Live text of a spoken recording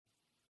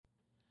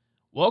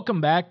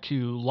Welcome back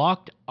to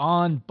Locked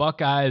On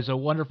Buckeyes. A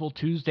wonderful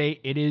Tuesday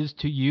it is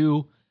to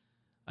you.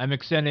 I'm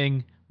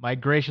extending my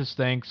gracious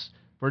thanks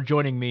for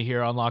joining me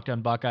here on Locked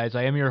On Buckeyes.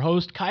 I am your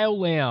host, Kyle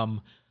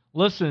Lamb.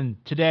 Listen,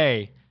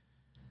 today,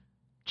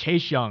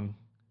 Chase Young.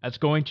 That's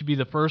going to be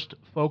the first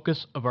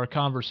focus of our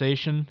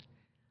conversation.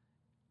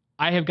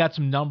 I have got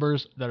some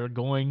numbers that are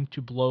going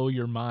to blow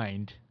your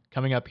mind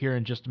coming up here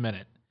in just a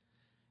minute.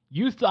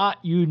 You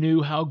thought you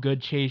knew how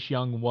good Chase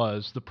Young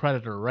was, the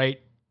Predator, right?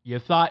 You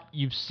thought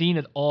you've seen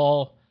it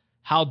all,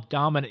 how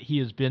dominant he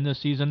has been this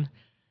season.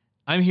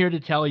 I'm here to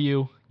tell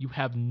you, you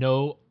have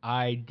no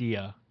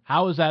idea.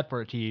 How is that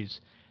for a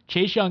tease?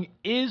 Chase Young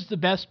is the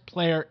best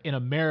player in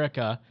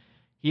America.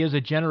 He is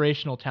a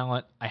generational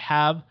talent. I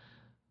have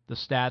the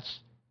stats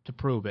to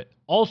prove it.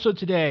 Also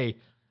today,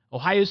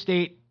 Ohio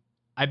State,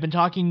 I've been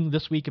talking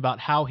this week about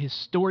how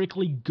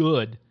historically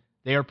good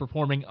they are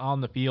performing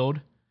on the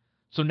field.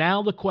 So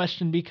now the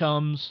question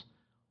becomes,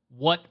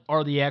 what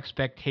are the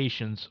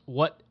expectations?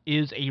 What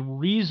is a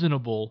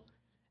reasonable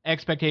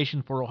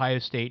expectation for Ohio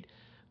State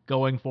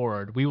going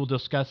forward? We will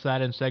discuss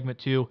that in segment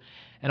 2.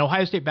 And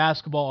Ohio State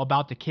basketball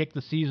about to kick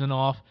the season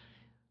off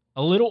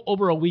a little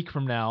over a week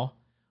from now,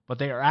 but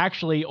they are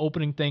actually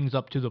opening things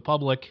up to the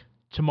public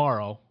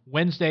tomorrow.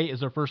 Wednesday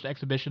is their first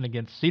exhibition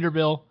against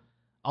Cedarville.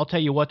 I'll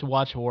tell you what to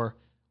watch for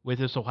with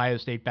this Ohio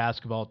State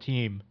basketball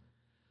team.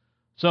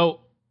 So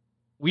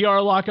we are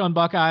Locked On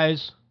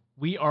Buckeyes.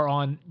 We are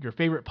on your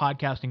favorite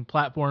podcasting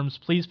platforms.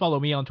 Please follow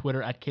me on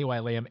Twitter at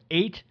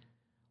KYLam8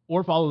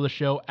 or follow the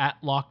show at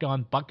Locked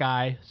On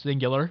Buckeye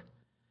Singular.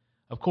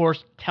 Of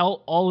course,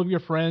 tell all of your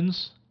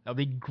friends. That would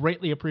be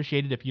greatly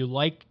appreciated if you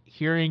like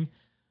hearing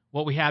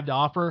what we have to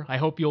offer. I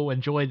hope you'll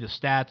enjoy the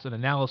stats and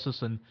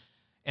analysis and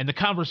the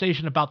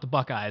conversation about the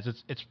Buckeyes.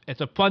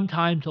 It's a fun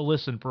time to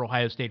listen for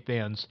Ohio State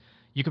fans.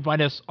 You can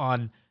find us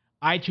on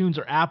iTunes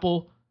or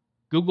Apple,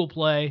 Google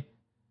Play,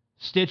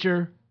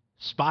 Stitcher,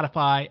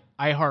 Spotify,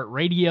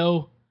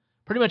 iHeartRadio,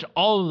 pretty much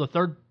all of the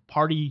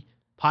third-party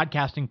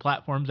podcasting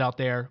platforms out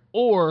there,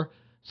 or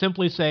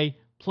simply say,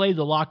 play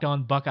the Locked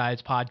On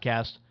Buckeyes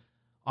podcast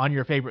on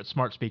your favorite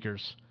smart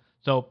speakers.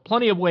 So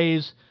plenty of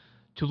ways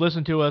to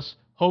listen to us.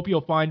 Hope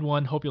you'll find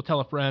one. Hope you'll tell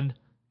a friend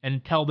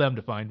and tell them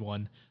to find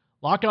one.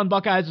 Locked On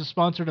Buckeyes is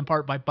sponsored in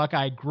part by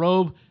Buckeye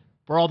Grove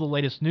for all the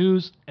latest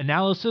news,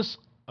 analysis,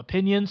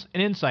 opinions,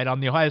 and insight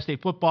on the Ohio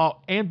State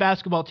football and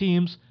basketball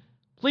teams.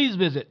 Please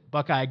visit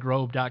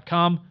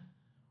BuckeyeGrove.com.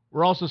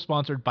 We're also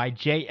sponsored by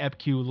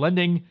JFQ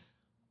Lending.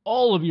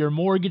 All of your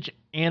mortgage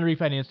and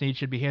refinance needs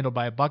should be handled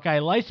by a Buckeye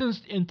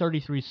licensed in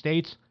 33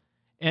 states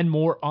and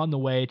more on the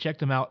way. Check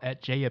them out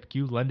at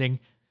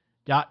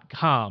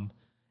JFQLending.com.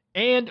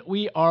 And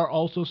we are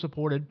also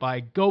supported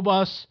by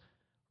GoBus.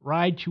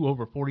 Ride to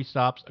over 40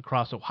 stops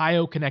across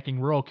Ohio, connecting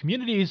rural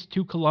communities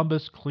to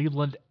Columbus,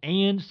 Cleveland,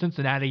 and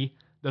Cincinnati,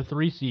 the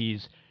 3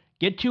 Cs.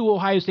 Get to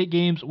Ohio State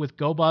games with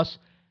GoBus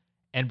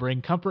and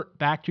bring comfort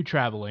back to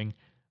traveling.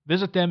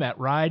 Visit them at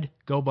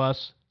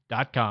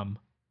ridegobus.com.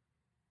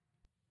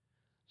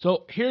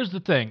 So here's the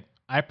thing.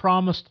 I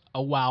promised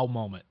a wow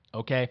moment,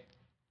 okay?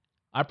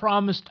 I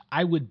promised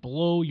I would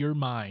blow your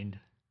mind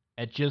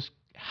at just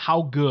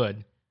how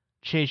good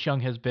Chase Young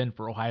has been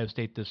for Ohio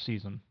State this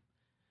season.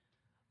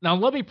 Now,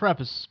 let me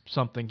preface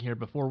something here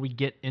before we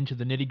get into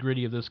the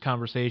nitty-gritty of this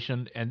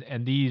conversation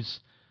and these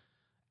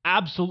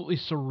absolutely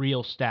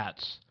surreal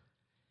stats.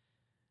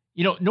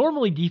 You know,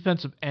 normally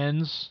defensive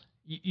ends,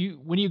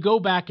 when you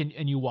go back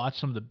and you watch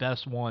some of the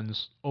best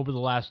ones over the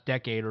last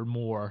decade or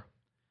more,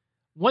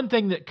 one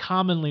thing that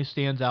commonly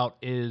stands out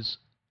is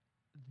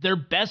their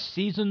best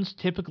seasons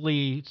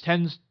typically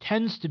tends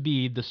to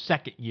be the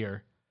second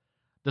year,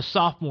 the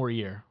sophomore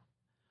year,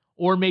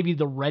 or maybe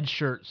the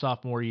redshirt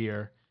sophomore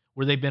year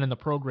where they've been in the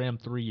program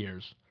 3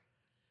 years.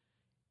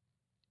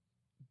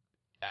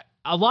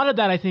 A lot of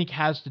that, I think,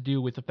 has to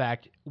do with the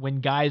fact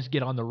when guys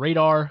get on the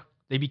radar,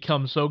 they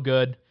become so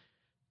good,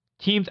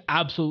 teams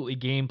absolutely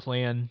game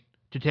plan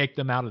to take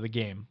them out of the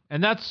game.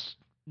 And that's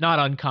not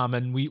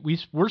uncommon.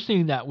 We're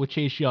seeing that with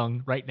Chase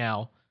Young right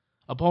now.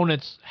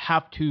 Opponents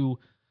have to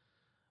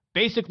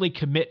basically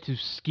commit to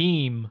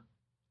scheme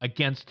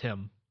against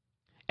him.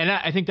 And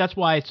I think that's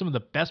why some of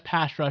the best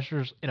pass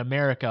rushers in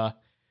America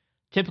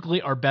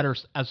typically are better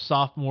as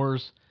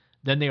sophomores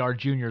than they are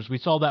juniors. We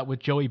saw that with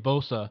Joey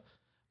Bosa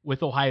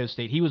with Ohio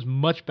State. He was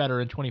much better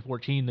in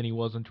 2014 than he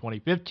was in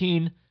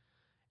 2015,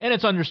 and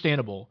it's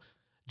understandable.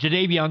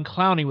 Jadeveon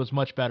Clowney was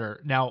much better.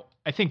 Now,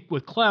 I think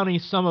with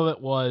Clowney, some of it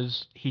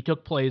was he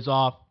took plays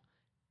off.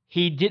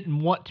 He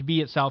didn't want to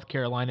be at South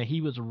Carolina.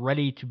 He was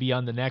ready to be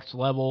on the next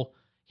level.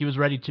 He was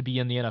ready to be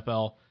in the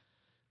NFL.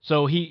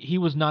 So he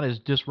was not as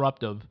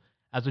disruptive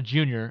as a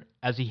junior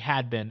as he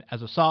had been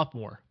as a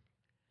sophomore.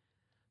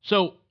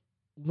 So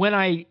when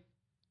I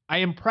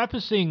am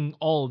prefacing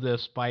all of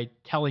this by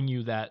telling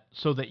you that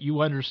so that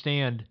you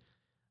understand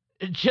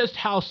just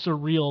how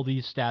surreal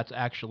these stats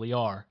actually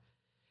are.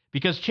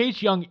 Because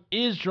Chase Young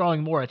is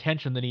drawing more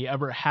attention than he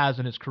ever has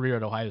in his career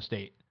at Ohio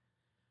State,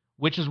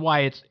 which is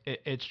why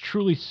it's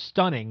truly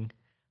stunning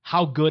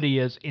how good he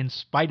is in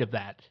spite of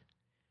that.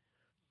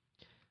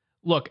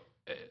 Look,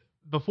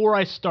 before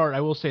I start,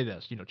 I will say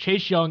this.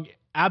 Chase Young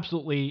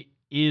absolutely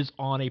is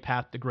on a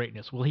path to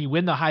greatness. Will he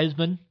win the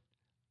Heisman?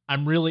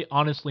 I'm really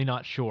honestly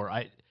not sure.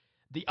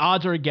 The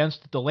odds are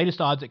against the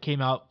latest odds that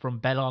came out from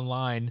Bet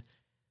Online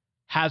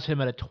has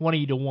him at a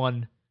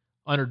 20-1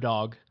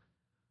 underdog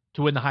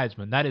to win the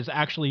Heisman. That is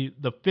actually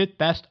the fifth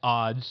best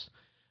odds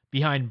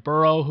behind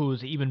Burrow, who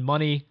is even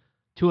money,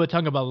 Tua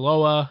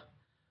Tagovailoa.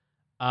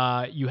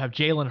 You have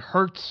Jalen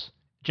Hurts,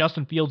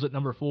 Justin Fields at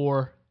number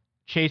 4,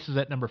 Chase is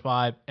at number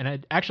 5,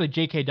 and actually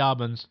J.K.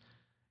 Dobbins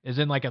is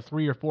in like a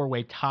 3 or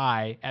 4-way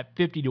tie at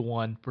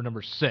 50-1 for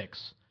number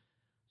 6.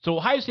 So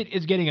Ohio State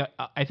is getting,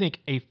 I think,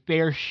 a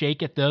fair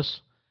shake at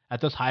this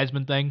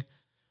Heisman thing.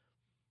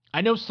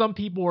 I know some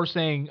people are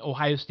saying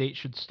Ohio State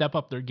should step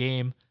up their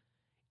game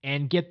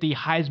and get the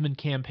Heisman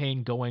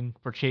campaign going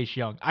for Chase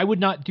Young. I would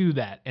not do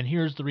that, and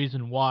here's the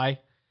reason why.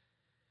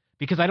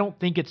 Because I don't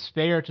think it's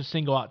fair to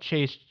single out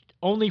Chase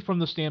only from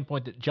the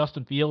standpoint that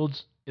Justin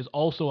Fields is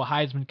also a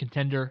Heisman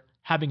contender,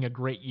 having a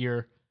great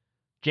year.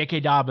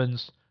 J.K.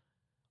 Dobbins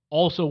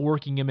also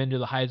working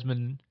himself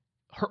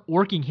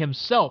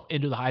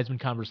into the Heisman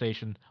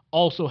conversation,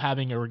 also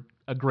having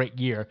a great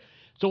year.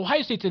 So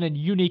Ohio State's in a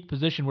unique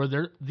position where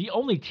they're the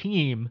only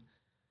team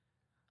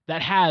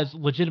that has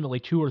legitimately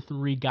 2 or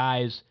 3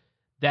 guys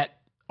that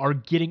are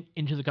getting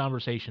into the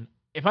conversation.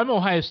 If I'm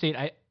Ohio State,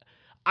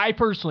 I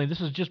personally,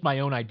 this is just my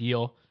own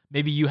ideal.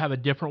 Maybe you have a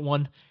different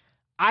one.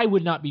 I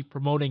would not be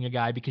promoting a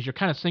guy because you're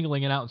kind of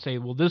singling it out and say,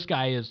 well, this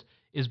guy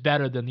is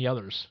better than the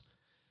others.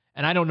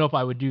 And I don't know if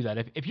I would do that.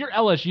 If you're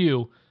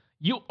LSU,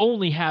 you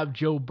only have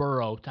Joe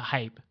Burrow to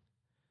hype.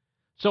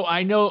 So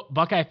I know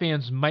Buckeye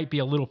fans might be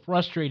a little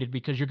frustrated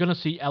because you're going to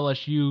see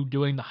LSU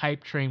doing the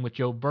hype train with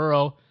Joe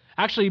Burrow.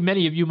 Actually,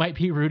 many of you might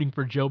be rooting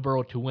for Joe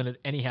Burrow to win it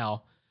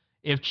anyhow.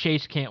 If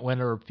Chase can't win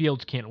it or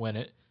Fields can't win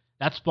it,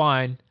 that's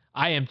fine.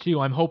 I am too.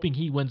 I'm hoping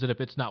he wins it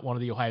if it's not one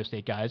of the Ohio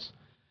State guys.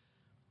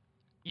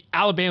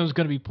 Alabama's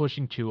going to be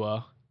pushing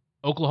Tua.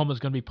 Oklahoma's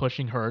going to be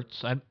pushing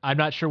Hurts. I'm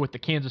not sure with the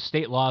Kansas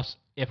State loss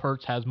if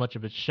Hurts has much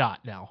of a shot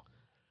now.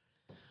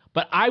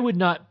 But I would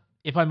not,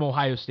 if I'm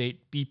Ohio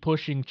State, be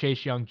pushing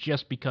Chase Young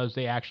just because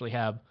they actually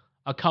have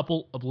a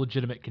couple of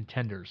legitimate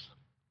contenders.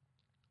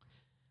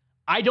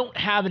 I don't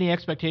have any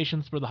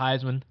expectations for the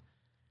Heisman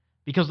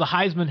because the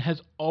Heisman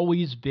has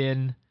always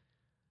been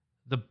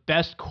the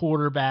best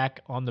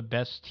quarterback on the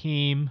best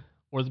team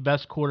or the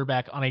best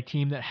quarterback on a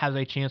team that has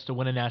a chance to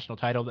win a national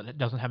title that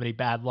doesn't have any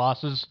bad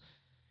losses.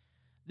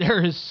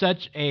 There is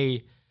such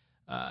a,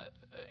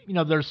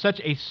 there's such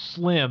a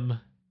slim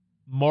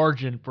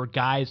margin for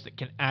guys that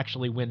can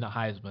actually win the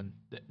Heisman.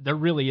 There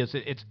really is.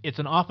 It's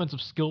an offensive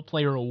skill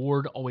player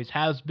award, always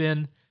has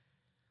been.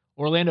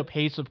 Orlando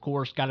Pace, of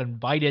course, got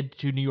invited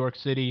to New York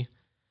City,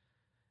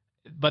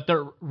 but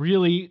there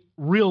really,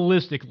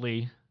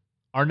 realistically,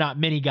 are not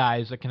many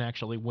guys that can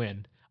actually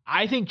win.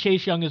 I think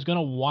Chase Young is going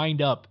to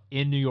wind up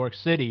in New York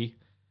City,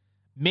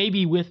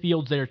 maybe with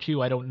Fields there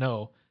too, I don't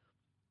know.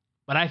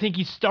 But I think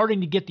he's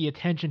starting to get the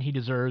attention he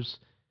deserves.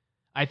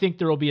 I think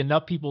there will be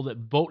enough people that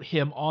vote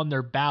him on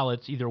their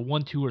ballots, either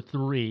 1, 2, or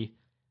 3,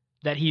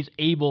 that he's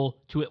able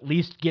to at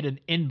least get an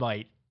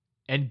invite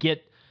and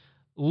get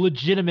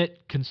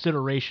legitimate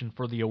consideration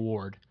for the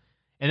award.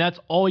 And that's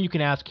all you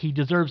can ask. He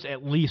deserves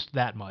at least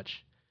that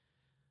much.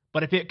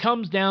 But if it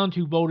comes down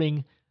to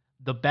voting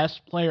the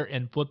best player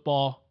in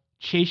football,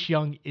 Chase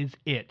Young is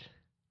it.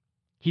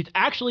 He's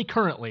actually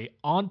currently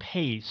on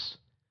pace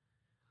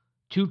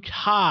to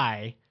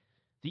tie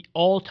the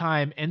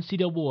all-time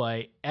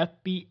NCAA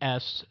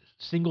FBS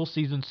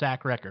single-season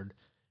sack record.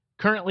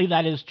 Currently,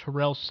 that is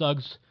Terrell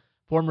Suggs,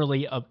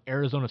 formerly of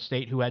Arizona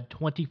State, who had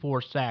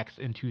 24 sacks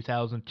in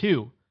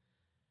 2002.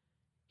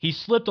 He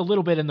slipped a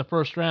little bit in the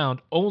first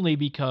round only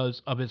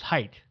because of his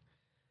height.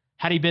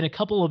 Had he been a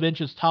couple of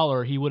inches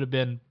taller, he would have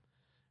been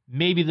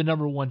maybe the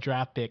number 1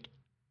 draft pick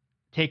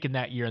taken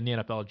that year in the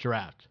NFL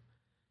draft.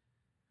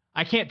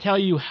 I can't tell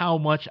you how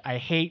much I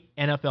hate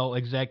NFL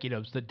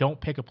executives that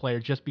don't pick a player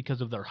just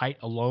because of their height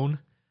alone.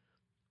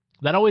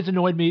 That always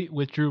annoyed me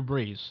with Drew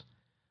Brees.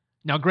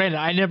 Now, granted,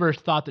 I never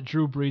thought that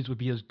Drew Brees would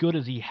be as good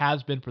as he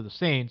has been for the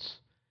Saints,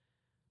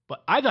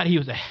 but I thought he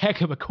was a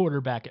heck of a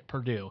quarterback at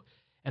Purdue.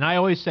 And I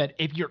always said,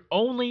 if your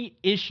only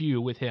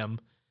issue with him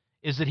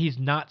is that he's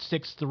not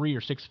 6'3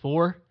 or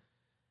 6'4,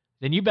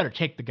 then you better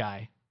take the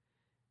guy.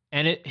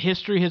 And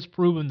history has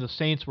proven the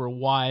Saints were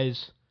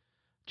wise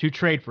to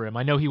trade for him.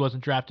 I know he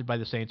wasn't drafted by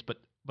the Saints,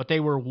 but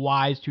they were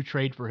wise to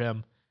trade for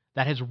him.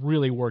 That has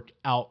really worked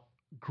out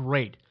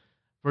great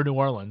for New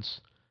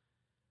Orleans.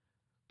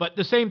 But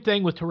the same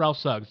thing with Terrell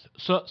Suggs.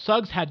 So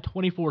Suggs had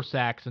 24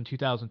 sacks in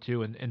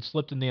 2002 and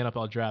slipped in the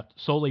NFL draft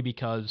solely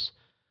because,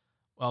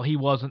 well, he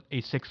wasn't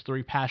a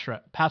 6'3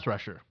 pass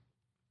rusher.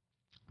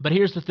 But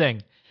here's the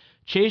thing.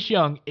 Chase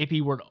Young, if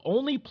he were to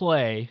only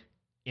play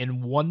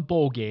in one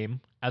bowl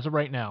game, as of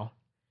right now,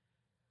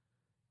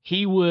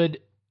 he would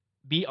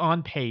be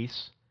on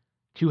pace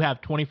to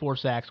have 24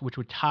 sacks, which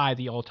would tie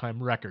the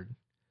all-time record.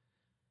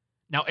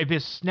 Now, if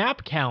his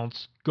snap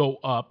counts go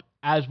up,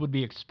 as would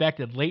be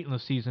expected late in the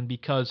season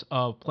because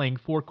of playing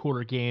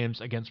 4-quarter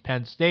games against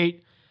Penn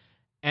State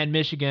and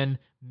Michigan,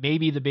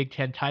 maybe the Big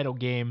Ten title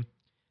game,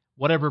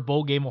 whatever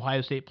bowl game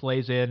Ohio State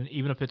plays in,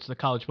 even if it's the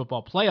college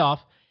football playoff.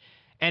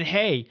 And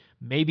hey,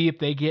 maybe if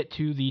they get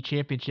to the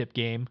championship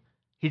game,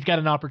 he's got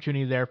an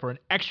opportunity there for an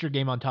extra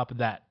game on top of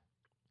that.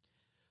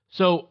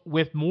 So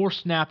with more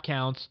snap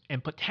counts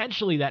and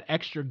potentially that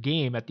extra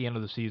game at the end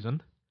of the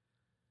season,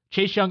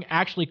 Chase Young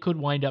actually could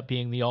wind up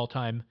being the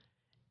all-time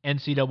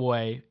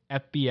NCAA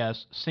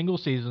FBS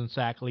single-season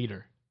sack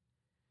leader.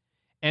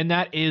 And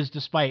that is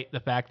despite the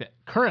fact that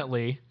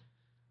currently,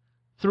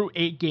 through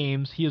 8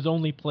 games, he has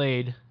only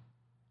played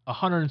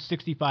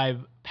 165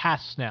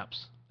 pass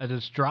snaps. That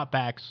is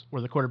dropbacks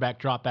where the quarterback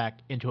dropped back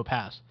into a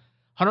pass.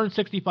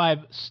 165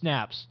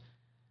 snaps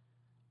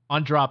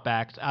on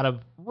dropbacks out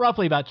of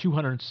roughly about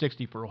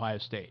 260 for Ohio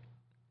State.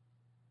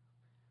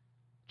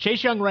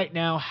 Chase Young right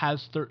now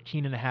has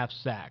 13.5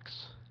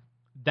 sacks.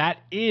 That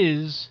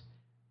is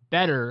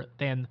better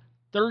than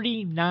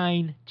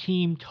 39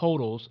 team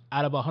totals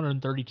out of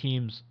 130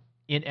 teams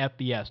in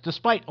FBS,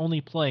 despite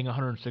only playing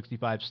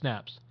 165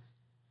 snaps.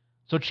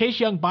 So Chase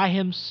Young by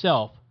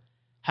himself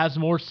has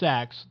more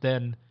sacks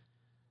than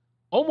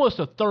almost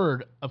a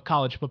third of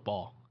college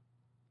football.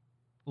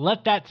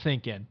 Let that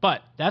sink in.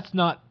 But that's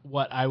not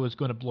what I was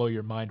going to blow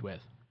your mind with.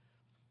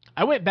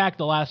 I went back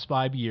the last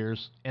 5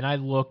 years and I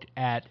looked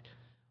at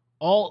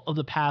all of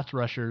the pass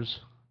rushers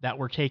that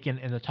were taken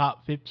in the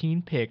top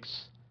 15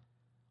 picks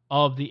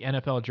of the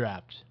NFL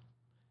draft.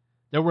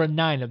 There were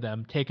 9 of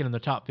them taken in the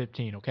top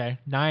 15, okay?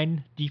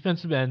 9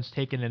 defensive ends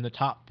taken in the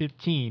top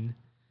 15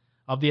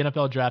 of the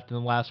NFL draft in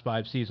the last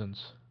 5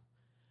 seasons.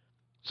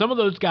 Some of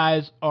those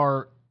guys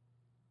are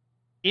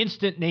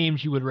instant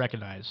names you would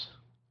recognize.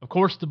 Of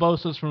course, the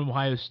Bosas from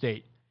Ohio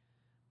State,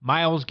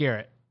 Myles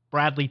Garrett,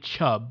 Bradley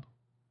Chubb,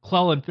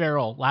 Clelin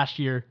Ferrell last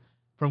year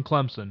from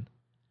Clemson,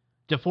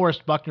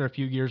 DeForest Buckner a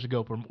few years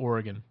ago from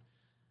Oregon.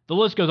 The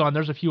list goes on.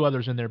 There's a few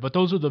others in there, but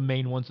those are the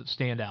main ones that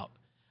stand out.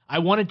 I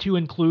wanted to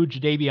include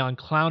Jadeveon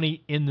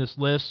Clowney in this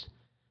list,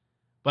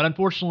 but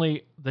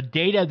unfortunately, the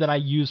data that I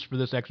used for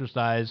this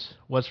exercise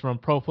was from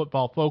Pro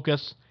Football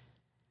Focus,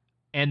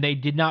 and they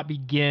did not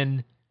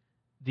begin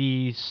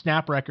the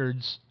snap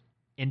records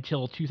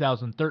until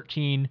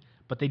 2013,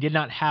 but they did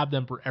not have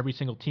them for every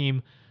single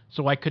team,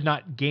 so I could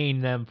not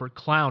gain them for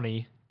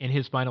Clowney in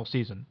his final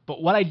season.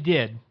 But what I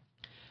did,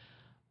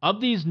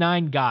 of these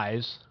 9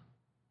 guys,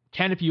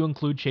 10 if you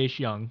include Chase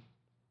Young,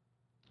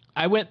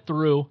 I went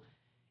through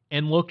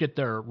and looked at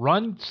their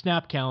run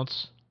snap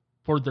counts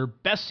for their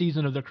best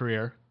season of their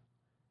career,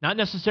 not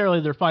necessarily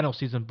their final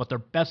season, but their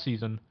best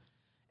season,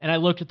 and I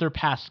looked at their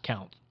pass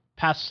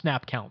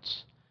snap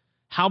counts.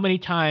 How many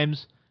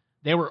times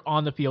they were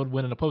on the field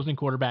when an opposing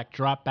quarterback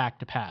dropped back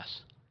to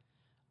pass.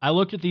 I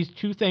looked at these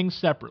 2 things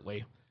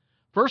separately.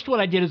 First, what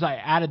I did is I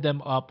added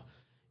them up.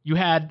 You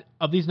had,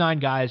 of these 9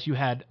 guys, you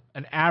had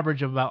an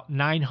average of about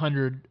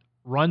 900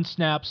 run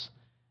snaps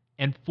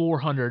and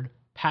 400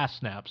 pass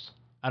snaps.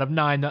 Out of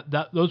 9,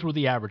 those were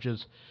the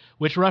averages,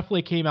 which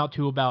roughly came out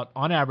to about,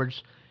 on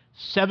average,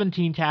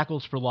 17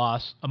 tackles for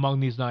loss among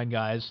these 9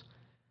 guys,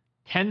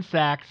 10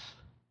 sacks,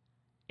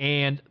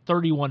 and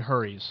 31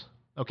 hurries.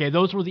 Okay,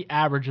 those were the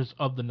averages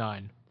of the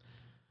 9.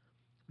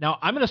 Now,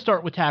 I'm going to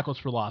start with tackles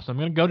for loss. I'm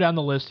going to go down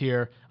the list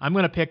here. I'm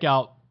going to pick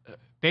out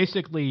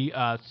basically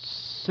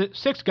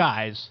 6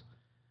 guys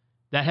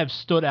that have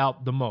stood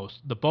out the most.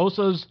 The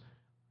Bosas,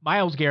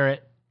 Myles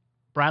Garrett,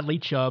 Bradley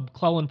Chubb,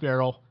 Clelin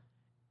Ferrell,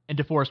 and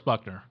DeForest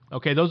Buckner.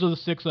 Okay, those are the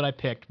 6 that I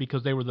picked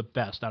because they were the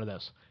best out of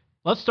this.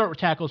 Let's start with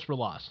tackles for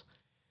loss.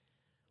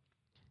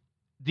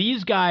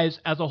 These guys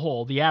as a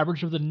whole, the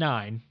average of the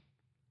 9,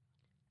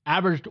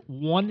 averaged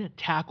 1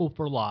 tackle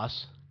for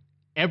loss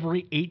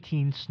every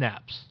 18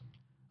 snaps.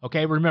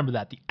 Okay, remember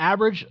that. The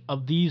average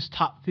of these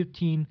top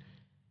 15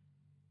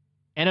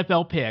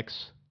 NFL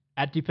picks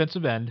at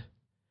defensive end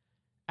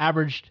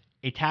averaged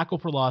a tackle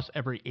for loss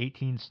every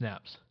 18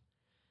 snaps.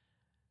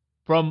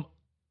 From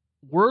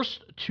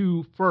worst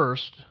to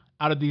first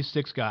out of these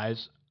 6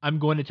 guys, I'm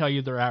going to tell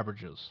you their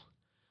averages.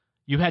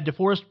 You had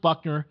DeForest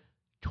Buckner,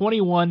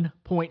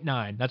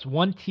 21.9. That's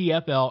 1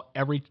 TFL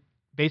every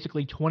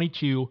basically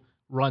 22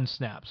 run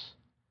snaps.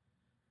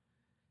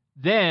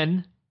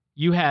 Then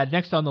you had,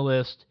 next on the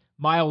list,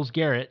 Myles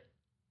Garrett,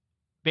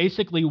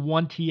 basically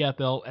 1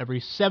 TFL every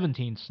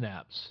 17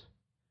 snaps.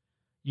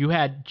 You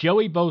had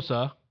Joey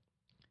Bosa,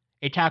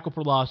 a tackle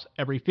for loss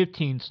every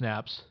 15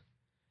 snaps.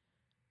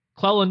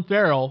 Clelin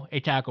Ferrell, a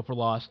tackle for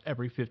loss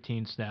every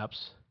 15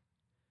 snaps.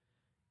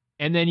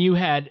 And then you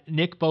had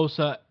Nick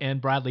Bosa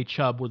and Bradley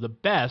Chubb were the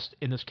best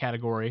in this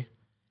category,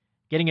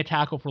 getting a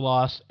tackle for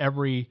loss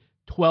every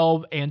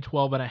 12 and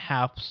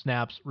 12.5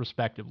 snaps,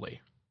 respectively.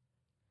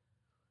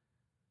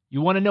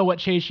 You want to know what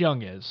Chase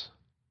Young is.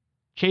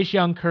 Chase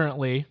Young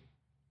currently,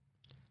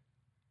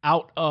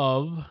 out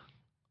of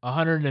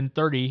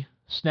 130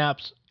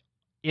 snaps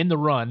in the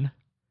run,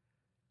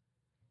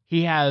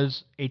 he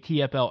has a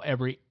TFL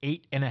every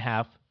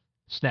 8.5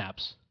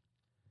 snaps.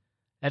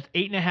 That's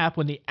 8.5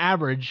 when the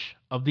average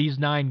of these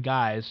 9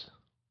 guys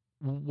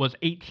was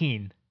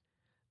 18.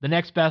 The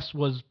next best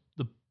was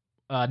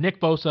the Nick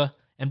Bosa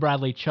and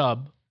Bradley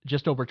Chubb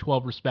just over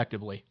 12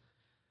 respectively.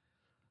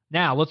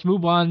 Now, let's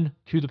move on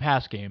to the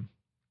pass game,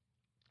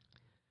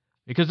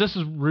 because this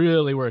is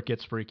really where it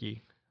gets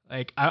freaky.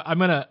 Like, I'm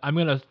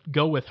gonna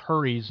go with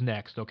hurries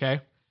next,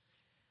 okay?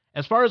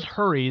 As far as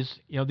hurries,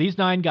 these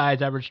 9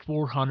 guys averaged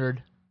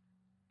 400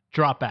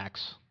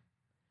 dropbacks.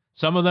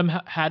 Some of them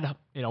had,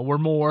 were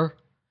more.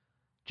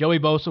 Joey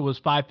Bosa was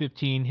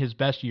 515 his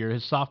best year,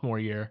 his sophomore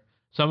year.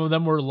 Some of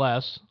them were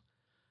less.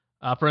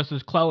 For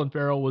instance, Clelin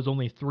Ferrell was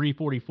only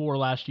 344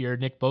 last year.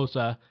 Nick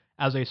Bosa,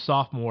 as a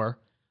sophomore,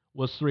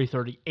 was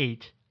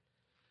 338.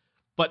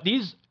 But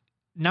these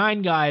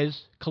 9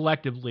 guys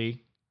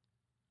collectively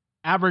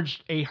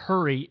averaged a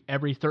hurry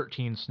every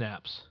 13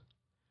 snaps.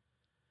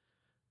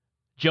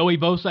 Joey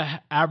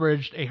Bosa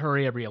averaged a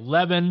hurry every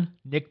 11.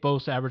 Nick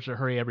Bosa averaged a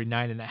hurry every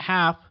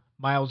 9.5.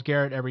 Myles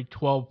Garrett every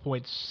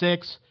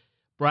 12.6.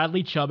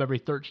 Bradley Chubb every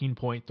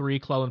 13.3.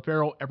 Clelin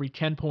Ferrell every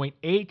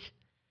 10.8.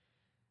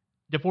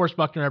 DeForest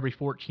Buckner every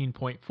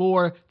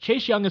 14.4.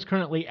 Chase Young is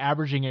currently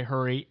averaging a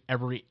hurry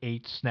every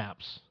 8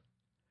 snaps.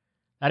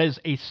 That is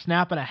a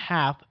snap and a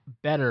half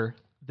better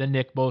than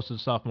Nick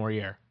Bosa's sophomore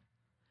year.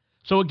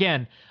 So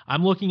again,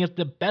 I'm looking at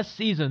the best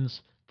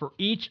seasons for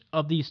each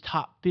of these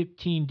top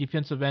 15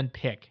 defensive end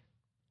pick.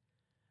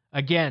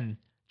 Again,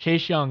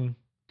 Chase Young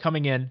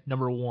coming in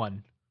number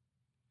 1.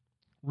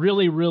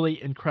 Really,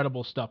 really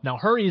incredible stuff. Now,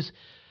 hurries,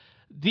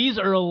 these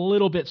are a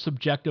little bit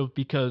subjective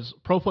because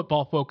Pro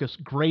Football Focus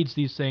grades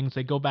these things.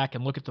 They go back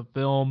and look at the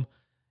film,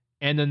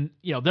 and then,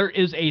 there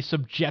is a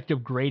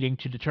subjective grading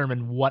to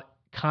determine what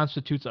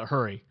constitutes a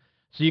hurry.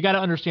 So you got to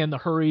understand the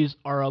hurries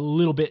are a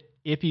little bit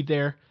iffy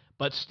there,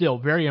 but still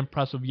very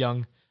impressive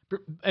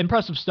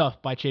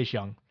stuff by Chase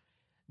Young.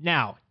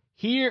 Now,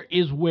 here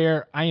is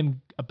where I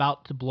am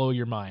about to blow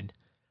your mind.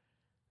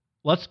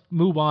 Let's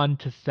move on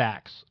to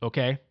sacks,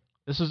 okay?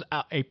 This is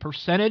a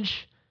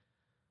percentage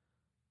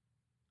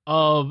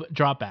of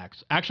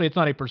dropbacks. Actually, it's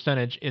not a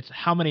percentage. It's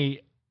how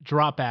many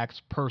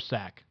dropbacks per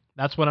sack.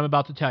 That's what I'm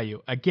about to tell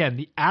you. Again,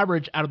 the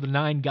average out of the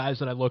 9 guys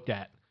that I looked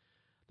at,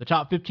 the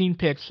top 15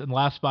 picks in the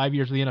last 5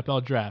 years of the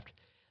NFL draft,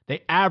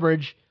 they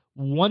average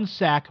 1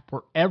 sack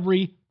for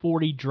every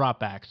 40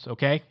 dropbacks,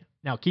 okay?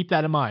 Now, keep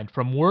that in mind.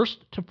 From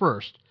worst to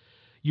first,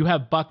 you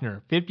have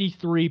Buckner,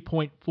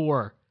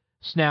 53.4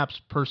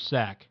 snaps per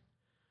sack.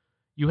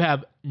 You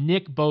have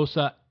Nick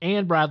Bosa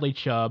and Bradley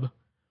Chubb,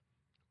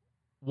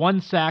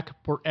 1 sack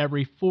for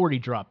every 40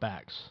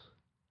 dropbacks.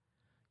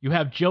 You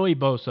have Joey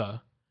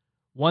Bosa,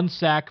 1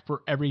 sack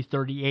for every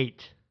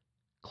 38.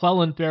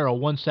 Clelin Ferrell,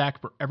 1 sack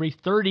for every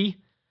 30.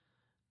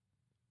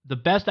 The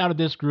best out of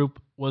this group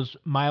was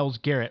Myles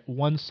Garrett,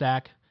 1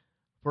 sack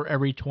for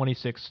every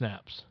 26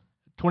 snaps,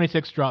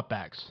 26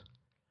 dropbacks.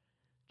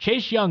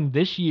 Chase Young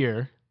this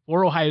year,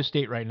 for Ohio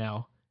State right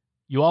now,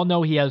 you all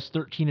know he has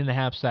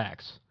 13.5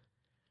 sacks.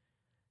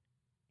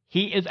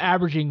 He is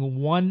averaging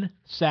 1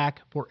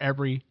 sack for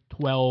every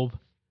 12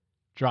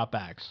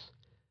 dropbacks.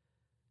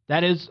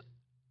 That is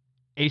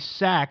a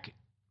sack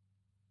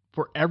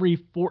for every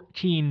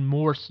 14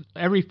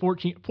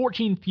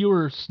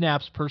 fewer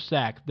snaps per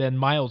sack than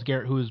Myles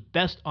Garrett, who is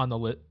best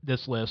on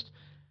this list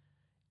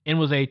and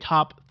was a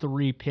top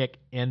 3 pick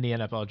in the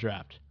NFL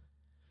draft.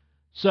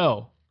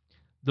 So,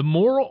 the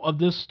moral of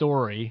this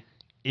story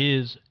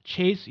is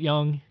Chase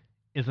Young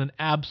is an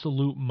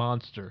absolute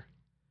monster.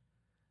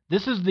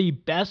 This is the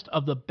best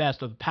of the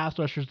pass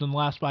rushers in the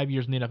last 5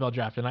 years in the NFL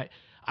draft. And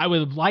I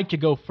would like to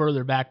go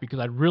further back because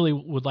I really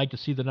would like to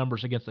see the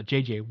numbers against a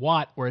J.J.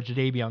 Watt or a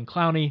Jadeveon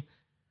Clowney.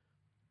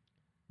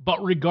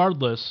 But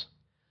regardless,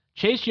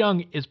 Chase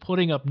Young is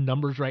putting up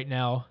numbers right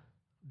now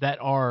that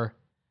are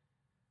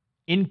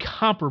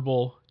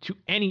incomparable to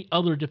any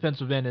other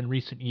defensive end in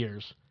recent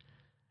years.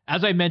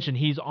 As I mentioned,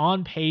 he's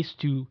on pace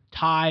to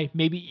tie,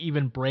 maybe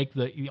even break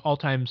the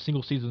all-time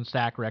single-season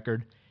sack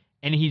record,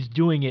 and he's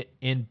doing it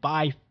in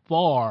by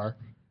far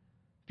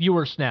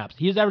fewer snaps.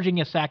 He is averaging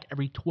a sack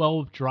every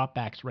 12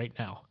 dropbacks right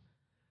now.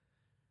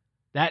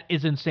 That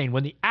is insane.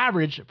 When the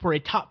average for a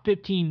top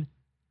 15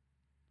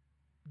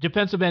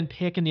 defensive end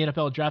pick in the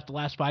NFL draft the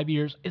last 5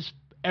 years is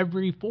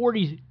every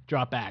 40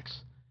 dropbacks,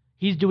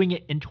 he's doing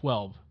it in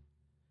 12.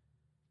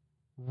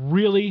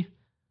 Really,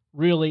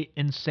 really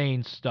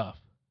insane stuff.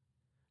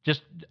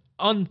 Just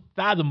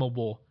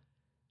unfathomable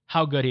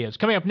how good he is.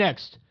 Coming up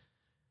next,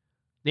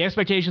 the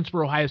expectations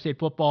for Ohio State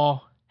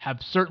football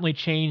have certainly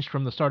changed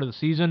from the start of the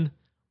season.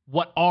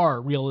 What are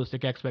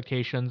realistic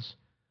expectations?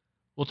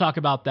 We'll talk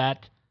about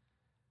that.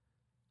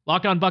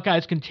 Locked On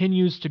Buckeyes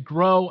continues to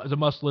grow as a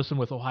must-listen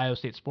with Ohio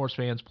State sports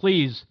fans.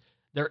 Please,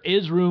 there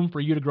is room for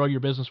you to grow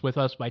your business with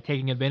us by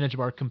taking advantage of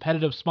our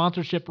competitive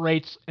sponsorship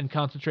rates and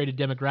concentrated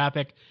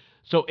demographic.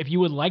 So if you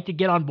would like to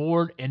get on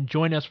board and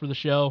join us for the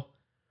show,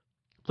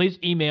 please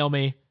email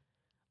me,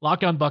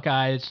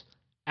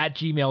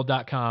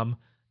 lockedonbuckeyes@gmail.com,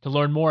 to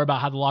learn more about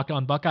how the Locked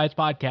On Buckeyes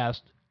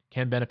podcast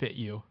can benefit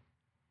you.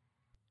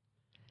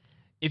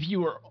 If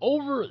you are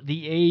over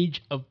the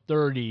age of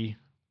 30,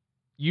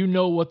 you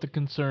know what the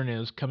concern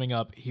is coming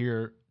up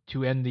here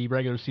to end the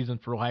regular season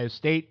for Ohio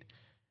State,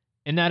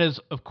 and that is,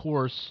 of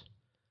course,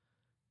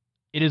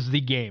 it is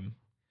the game.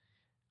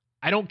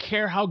 I don't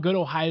care how good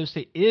Ohio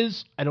State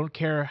is. I don't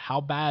care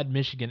how bad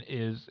Michigan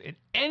is. In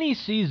any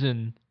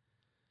season,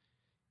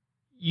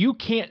 you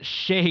can't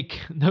shake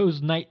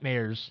those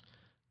nightmares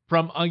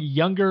from a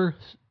younger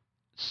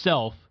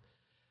self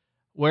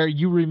where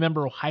you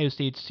remember Ohio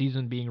State's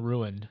season being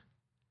ruined.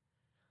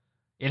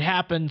 It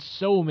happened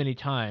so many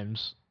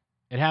times.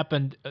 It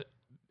happened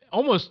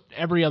almost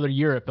every other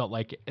year, it felt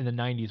like, in the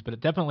 90s, but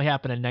it definitely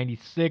happened in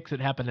 96.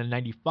 It happened in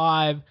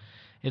 95.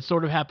 It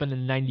sort of happened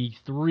in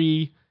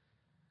 93.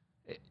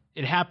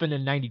 It happened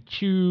in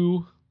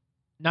 92.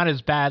 Not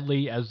as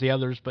badly as the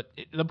others, but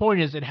the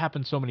point is it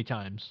happened so many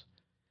times.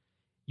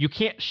 You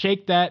can't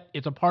shake that.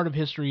 It's a part of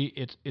history.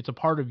 It's a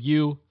part of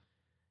you.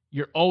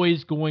 You're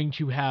always going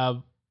to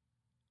have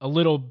a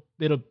little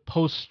bit of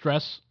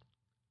post-stress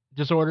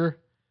disorder.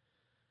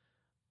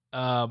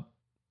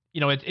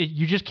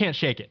 You just can't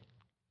shake it.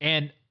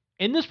 And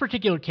in this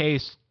particular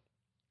case,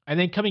 I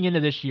think coming into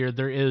this year,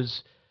 there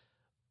is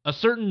a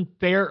certain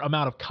fair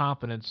amount of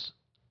confidence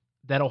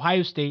that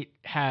Ohio State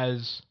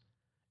has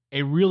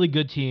a really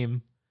good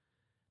team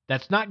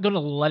that's not going to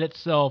let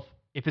itself,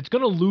 if it's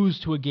going to lose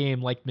to a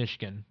game like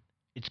Michigan,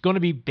 it's going to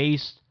be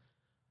based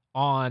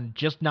on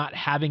just not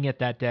having it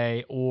that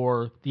day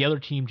or the other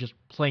team just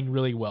playing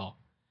really well.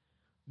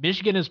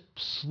 Michigan is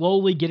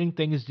slowly getting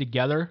things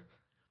together.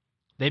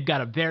 They've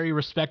got a very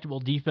respectable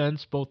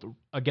defense, both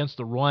against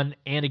the run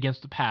and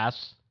against the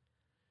pass.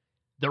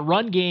 The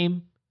run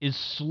game is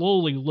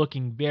slowly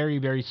looking very,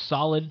 very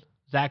solid.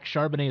 Zach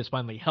Charbonnet is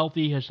finally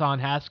healthy. Hassan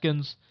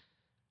Haskins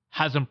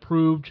has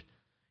improved.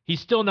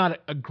 He's still not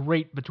a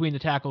great between the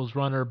tackles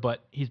runner,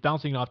 but he's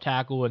bouncing off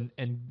tackle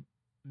and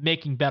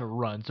making better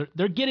runs.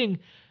 They're getting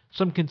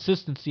some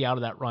consistency out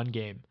of that run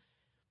game.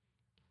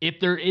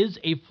 If there is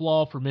a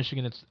flaw for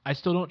Michigan, I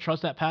still don't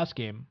trust that pass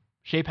game.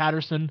 Shea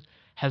Patterson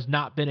has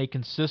not been a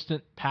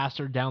consistent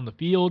passer down the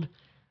field.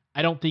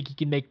 I don't think he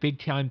can make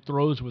big-time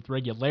throws with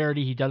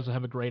regularity. He doesn't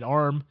have a great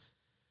arm.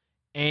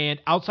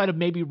 And outside of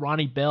maybe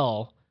Ronnie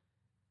Bell,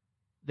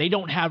 they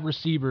don't have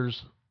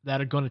receivers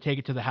that are going to take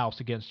it to the house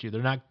against you.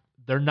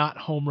 They're not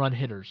home run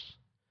hitters.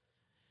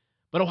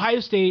 But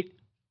Ohio State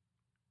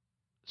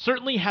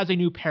certainly has a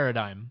new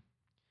paradigm.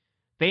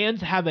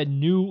 Fans have a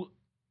new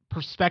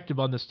perspective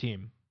on this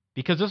team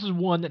because this is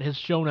one that has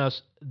shown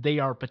us they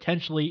are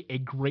potentially a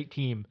great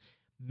team,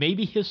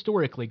 maybe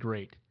historically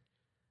great.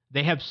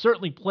 They have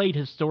certainly played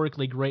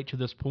historically great to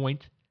this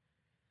point.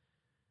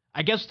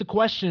 I guess the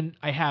question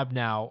I have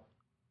now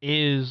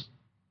is,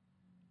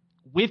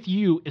 with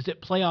you, is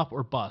it playoff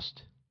or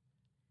bust?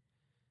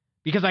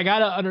 Because I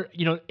gotta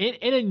in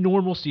a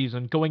normal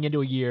season going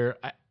into a year,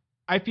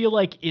 I feel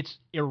like it's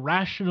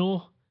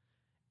irrational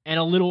and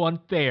a little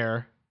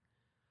unfair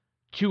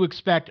to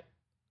expect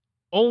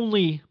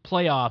only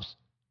playoffs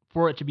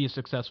for it to be a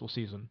successful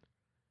season.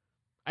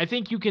 I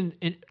think you can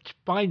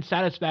find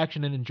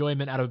satisfaction and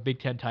enjoyment out of a Big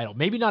Ten title.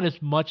 Maybe not as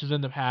much as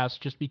in the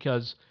past, just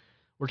because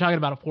we're talking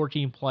about a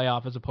 14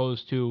 playoff as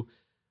opposed to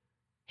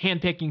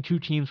handpicking two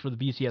teams for the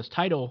BCS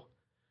title.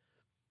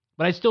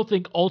 But I still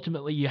think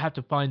ultimately you have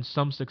to find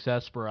some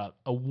success for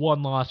a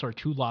one-loss or a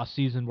two-loss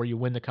season where you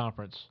win the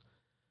conference.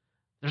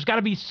 There's got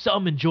to be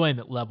some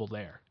enjoyment level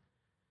there.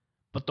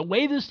 But the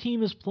way this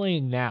team is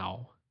playing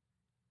now,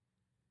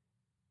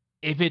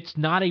 if it's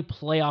not a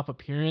playoff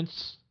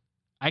appearance,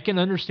 I can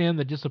understand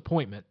the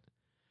disappointment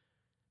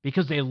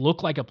because they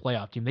look like a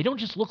playoff team. They don't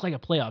just look like a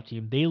playoff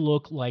team. They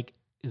look like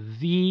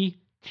the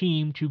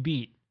team to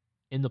beat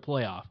in the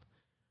playoff.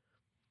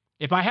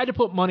 If I had to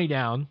put money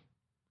down,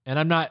 and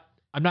I'm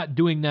not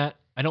doing that.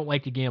 I don't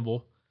like to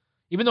gamble.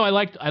 Even though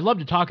I love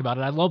to talk about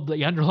it. I love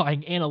the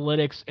underlying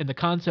analytics and the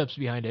concepts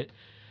behind it.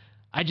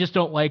 I just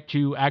don't like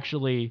to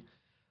actually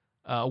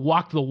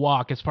walk the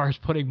walk as far as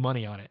putting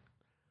money on it.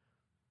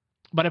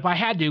 But if I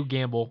had to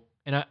gamble,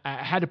 and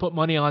I had to put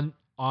money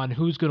on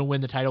who's going to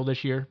win the title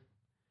this year,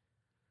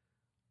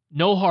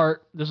 no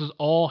heart, this is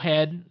all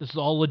head, this is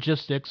all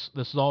logistics,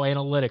 this is all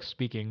analytics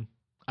speaking,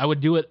 I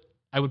would do it,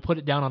 I would put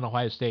it down on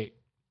Ohio State.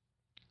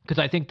 Because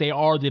I think they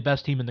are the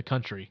best team in the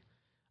country.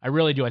 I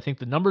really do. I think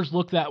the numbers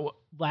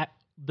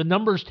the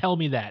numbers tell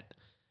me that,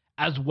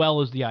 as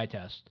well as the eye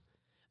test.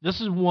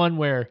 This is one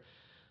where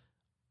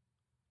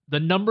the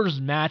numbers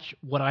match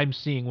what I'm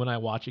seeing when I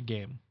watch a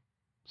game.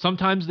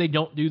 Sometimes they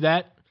don't do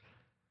that.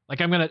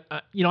 Like I'm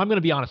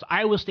gonna be honest.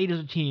 Iowa State is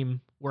a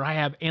team where I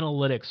have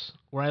analytics,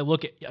 where I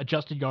look at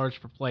adjusted yards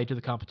per play to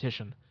the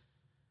competition.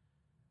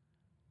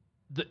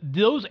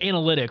 Those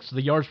analytics,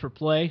 the yards per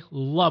play,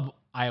 love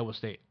Iowa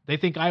State. They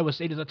think Iowa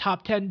State is a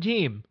top 10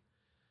 team.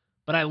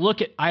 But I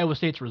look at Iowa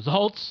State's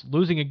results,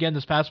 losing again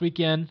this past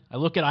weekend. I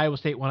look at Iowa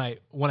State when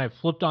I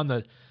flipped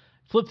through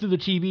the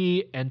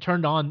TV and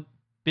turned on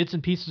bits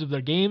and pieces of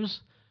their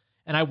games,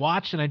 and I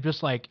watched and I'm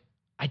just like,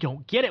 I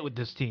don't get it with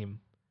this team.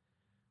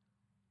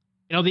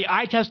 The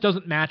eye test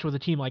doesn't match with a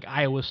team like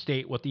Iowa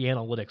State what the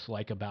analytics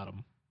like about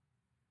them.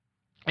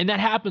 And that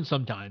happens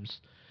sometimes.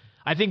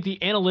 I think the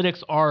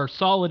analytics are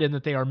solid in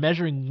that they are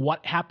measuring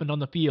what happened on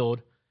the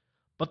field,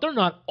 but they're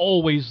not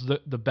always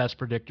the best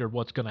predictor of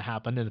what's going to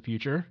happen in the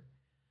future.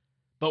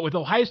 But with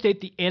Ohio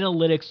State, the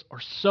analytics are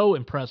so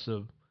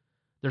impressive.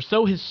 They're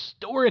so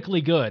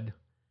historically good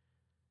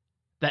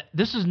that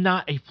this is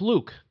not a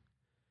fluke.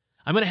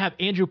 I'm going to have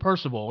Andrew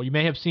Percival. You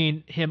may have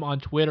seen him on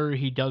Twitter.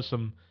 He does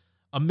some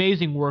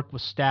amazing work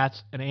with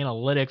stats and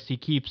analytics. He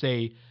keeps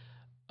a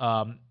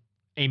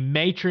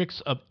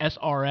matrix of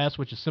SRS,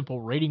 which is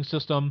simple rating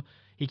system.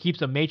 He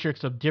keeps a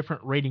matrix of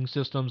different rating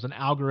systems and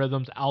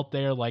algorithms out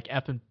there like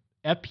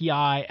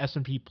FPI,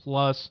 S&P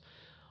Plus,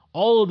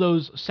 all of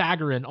those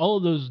Sagarin, all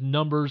of those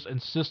numbers and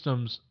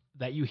systems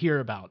that you hear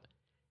about.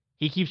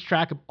 He keeps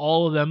track of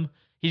all of them.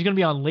 He's going to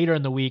be on later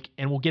in the week,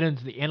 and we'll get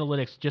into the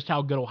analytics, just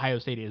how good Ohio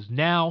State is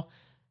now,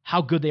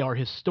 how good they are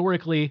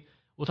historically.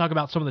 We'll talk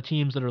about some of the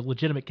teams that are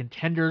legitimate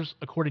contenders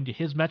according to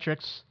his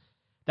metrics.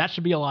 That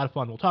should be a lot of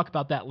fun. We'll talk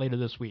about that later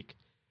this week.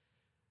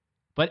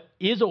 But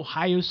is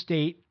Ohio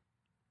State,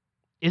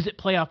 is it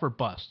playoff or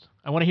bust?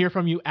 I want to hear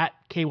from you at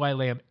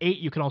KYLam8.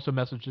 You can also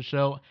message the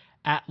show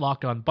at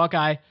Locked On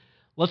Buckeye.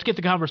 Let's get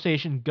the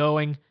conversation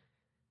going.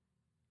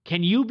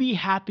 Can you be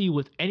happy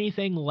with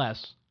anything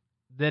less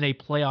than a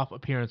playoff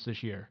appearance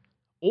this year?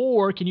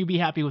 Or can you be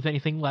happy with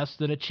anything less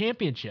than a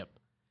championship?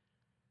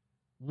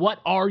 What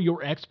are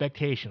your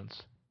expectations?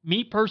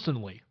 Me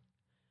personally,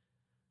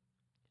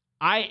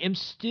 I am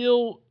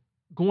still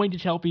going to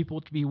tell people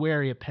to be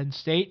wary of Penn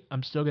State.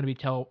 I'm still going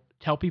to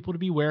tell people to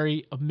be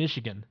wary of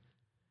Michigan,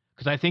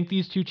 because I think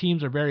these two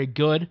teams are very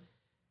good.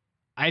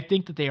 I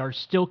think that they are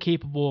still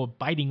capable of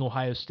biting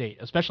Ohio State,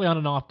 especially on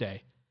an off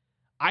day.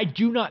 I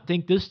do not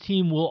think this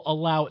team will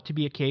allow it to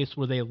be a case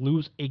where they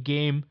lose a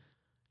game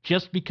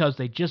just because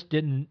they just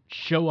didn't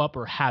show up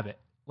or have it.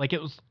 Like,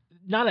 it was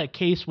not a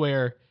case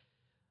where,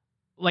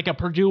 like a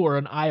Purdue or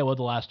an Iowa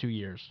the last 2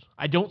 years.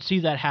 I don't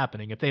see that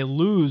happening. If they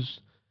lose,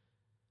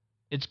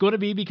 it's going to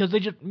be because they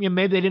just,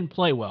 maybe they didn't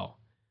play well.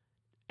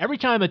 Every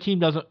time a team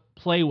doesn't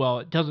play well,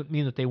 it doesn't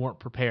mean that they weren't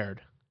prepared.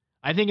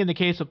 I think in the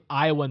case of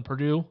Iowa and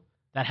Purdue,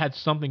 that had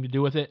something to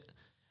do with it.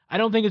 I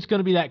don't think it's going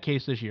to be that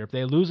case this year. If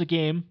they lose a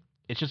game,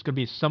 it's just going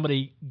to be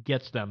somebody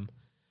gets them.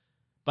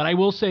 But I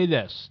will say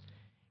this.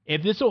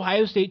 If this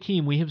Ohio State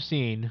team we have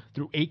seen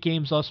through 8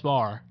 games thus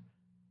far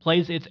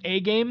plays its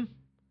A game,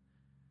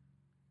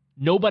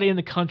 nobody in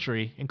the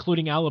country,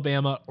 including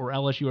Alabama or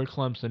LSU or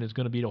Clemson, is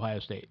going to beat Ohio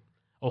State.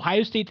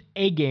 Ohio State's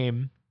A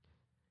game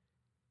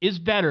is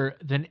better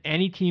than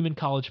any team in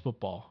college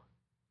football.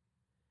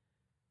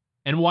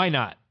 And why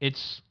not?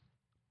 It's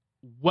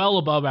well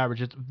above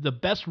average. It's the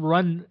best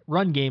run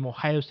game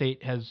Ohio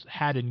State has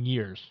had in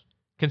years,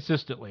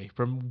 consistently,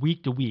 from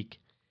week to week.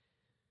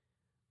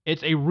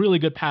 It's a really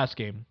good pass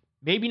game.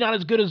 Maybe not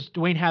as good as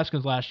Dwayne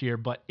Haskins last year,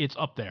 but it's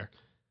up there.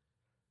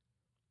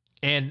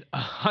 And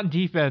on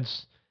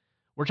defense,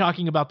 we're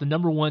talking about the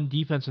number 1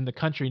 defense in the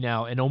country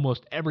now in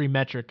almost every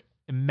metric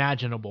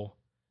imaginable.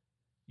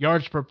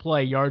 Yards per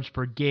play, yards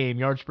per game,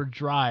 yards per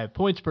drive,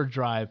 points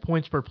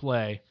per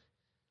play.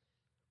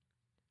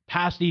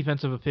 Pass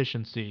defensive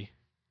efficiency,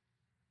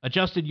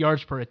 adjusted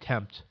yards per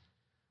attempt,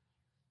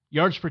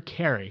 yards per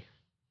carry,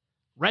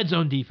 red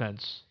zone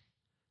defense.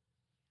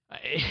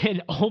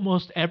 In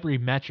almost every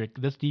metric,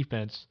 this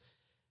defense,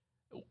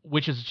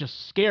 which is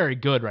just scary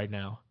good right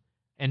now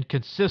and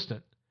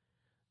consistent,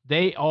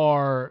 they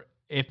are,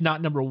 if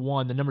not number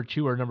 1, the number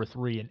 2 or number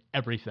 3 in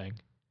everything.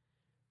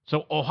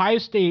 So Ohio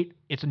State,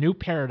 it's a new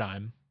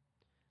paradigm.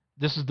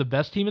 This is the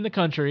best team in the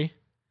country,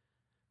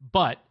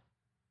 but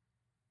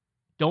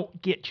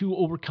don't get too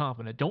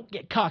overconfident. Don't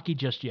get cocky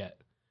just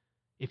yet.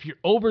 If you're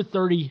over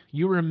 30,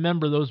 you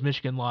remember those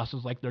Michigan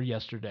losses like they're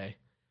yesterday.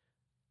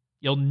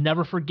 You'll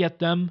never forget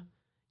them.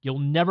 You'll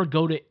never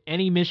go to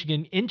any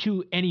Michigan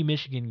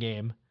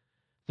game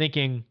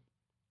thinking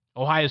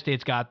Ohio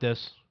State's got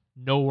this.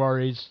 No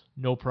worries,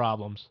 no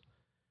problems.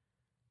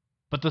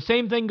 But the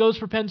same thing goes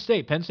for Penn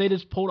State. Penn State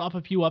has pulled off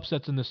a few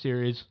upsets in the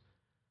series,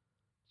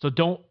 so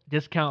don't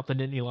discount the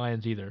Nittany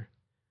Lions either.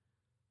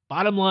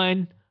 Bottom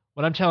line,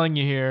 what I'm telling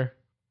you here,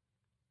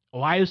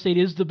 Ohio State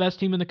is the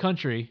best team in the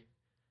country,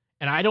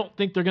 and I don't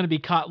think they're going to be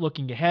caught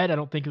looking ahead. I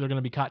don't think they're going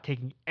to be caught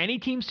taking any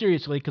team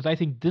seriously, because I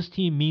think this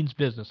team means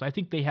business. I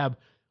think they have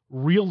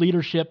real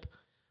leadership,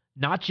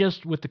 not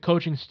just with the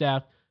coaching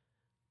staff,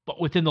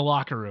 but within the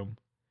locker room.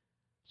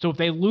 So if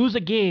they lose a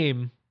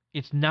game,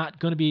 it's not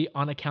going to be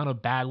on account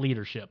of bad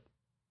leadership.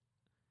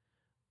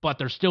 But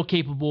they're still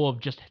capable of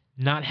just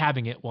not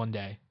having it one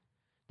day.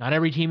 Not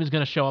every team is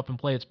going to show up and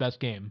play its best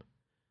game.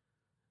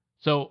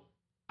 So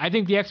I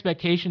think the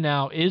expectation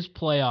now is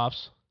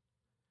playoffs.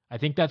 I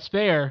think that's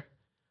fair.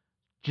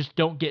 Just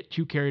don't get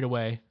too carried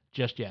away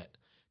just yet.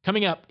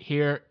 Coming up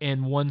here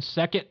in 1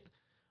 second,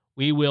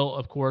 we will,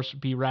 of course,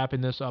 be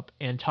wrapping this up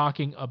and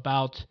talking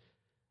about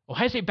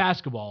Ohio State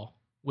basketball,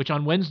 which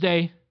on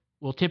Wednesday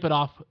will tip it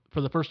off for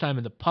the first time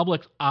in the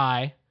public's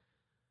eye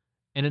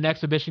in an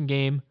exhibition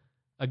game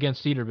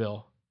against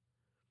Cedarville.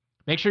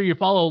 Make sure you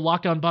follow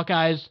Locked On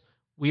Buckeyes.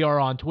 We are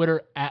on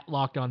Twitter at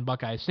Locked On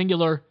Buckeyes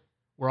Singular.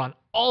 We're on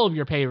all of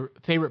your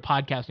favorite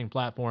podcasting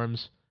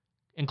platforms,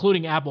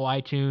 including Apple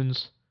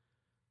iTunes,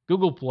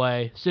 Google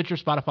Play, Stitcher,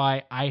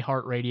 Spotify,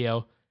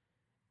 iHeartRadio,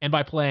 and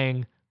by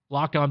playing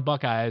Locked On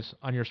Buckeyes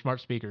on your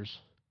smart speakers.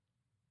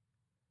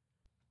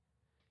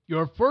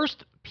 Your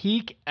first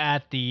peek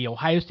at the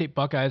Ohio State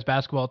Buckeyes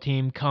basketball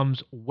team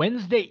comes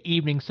Wednesday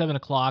evening, 7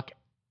 o'clock,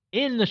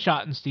 in the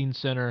Schottenstein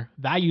Center,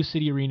 Value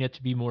City Arena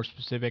to be more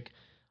specific.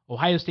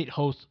 Ohio State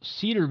hosts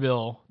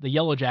Cedarville, the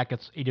Yellow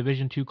Jackets, a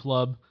Division II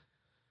club,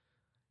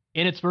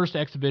 in its first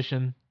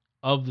exhibition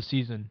of the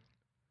season.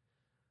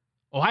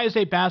 Ohio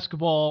State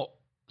basketball,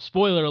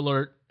 spoiler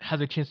alert, has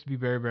a chance to be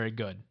very, very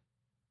good.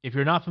 If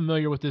you're not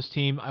familiar with this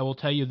team, I will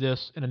tell you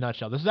this in a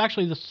nutshell. This is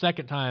actually the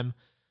second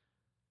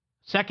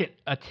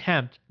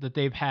attempt that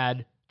they've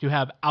had to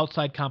have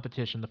outside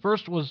competition. The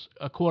first was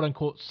a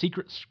quote-unquote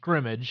secret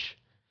scrimmage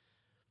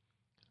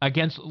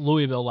against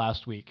Louisville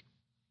last week.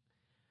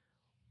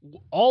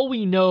 All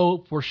we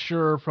know for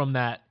sure from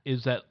that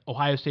is that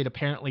Ohio State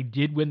apparently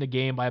did win the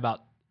game by about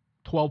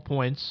 12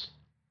 points,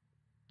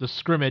 the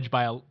scrimmage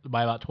by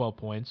about 12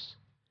 points.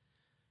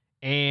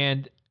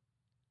 And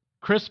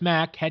Chris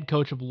Mack, head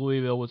coach of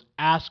Louisville, was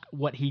asked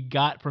what he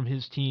got from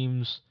his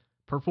team's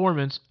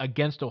performance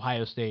against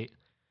Ohio State.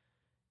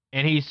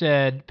 And he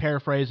said,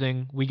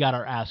 paraphrasing, "We got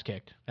our ass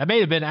kicked." That may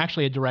have been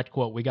actually a direct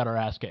quote, "We got our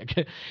ass kicked."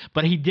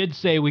 But he did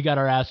say, "We got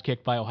our ass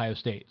kicked by Ohio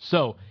State."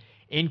 So,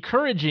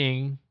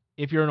 encouraging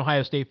if you're an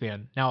Ohio State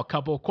fan. Now, a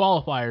couple of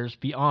qualifiers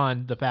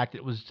beyond the fact that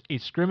it was a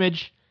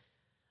scrimmage.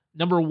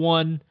 Number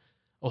one,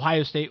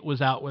 Ohio State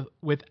was out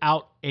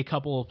without a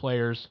couple of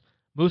players.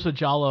 Musa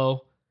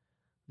Jallow,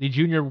 the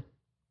junior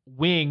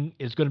wing,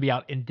 is going to be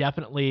out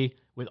indefinitely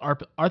with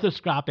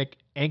arthroscopic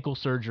ankle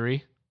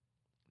surgery.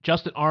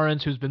 Justin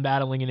Ahrens, who's been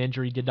battling an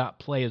injury, did not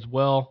play as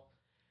well.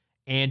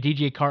 And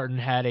DJ Carton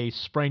had a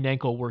sprained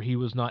ankle where he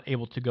was not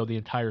able to go the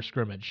entire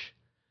scrimmage.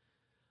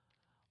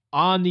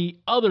 On the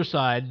other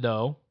side,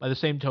 though, by the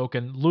same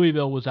token,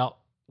 Louisville was out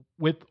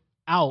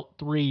without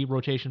 3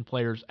 rotation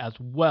players as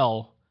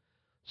well.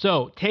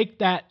 So take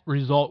that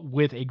result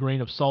with a grain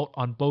of salt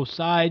on both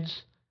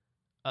sides,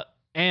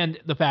 and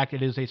the fact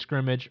it is a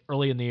scrimmage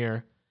early in the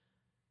year.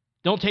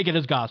 Don't take it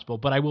as gospel,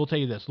 but I will tell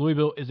you this.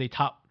 Louisville is a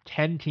top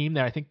 10 team.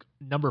 They're, I think,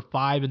 number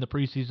 5 in the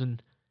preseason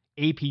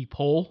AP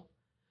poll.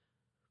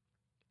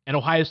 And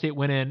Ohio State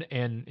went in,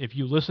 and if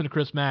you listen to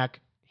Chris Mack,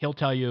 he'll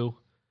tell you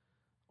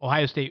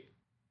Ohio State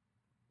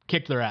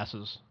kicked their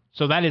asses.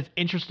 So that is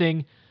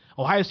interesting.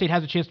 Ohio State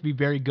has a chance to be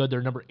very good.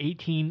 They're number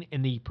 18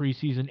 in the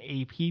preseason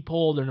AP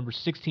poll. They're number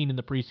 16 in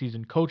the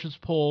preseason coaches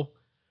poll.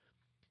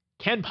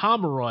 Ken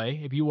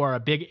Pomeroy, if you are a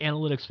big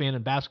analytics fan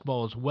in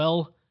basketball as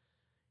well,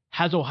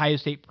 has Ohio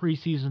State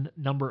preseason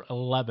number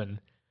 11.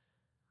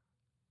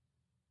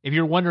 If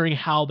you're wondering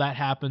how that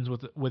happens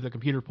with a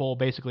computer poll,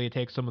 basically it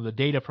takes some of the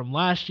data from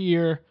last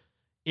year,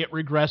 it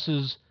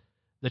regresses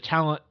the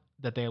talent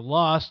that they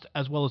lost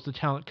as well as the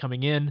talent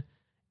coming in,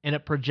 and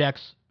it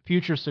projects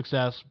future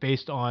success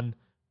based on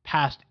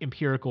past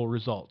empirical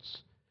results.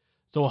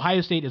 So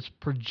Ohio State is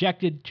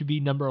projected to be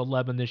number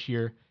 11 this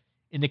year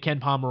in the Ken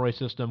Pomeroy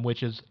system,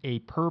 which is a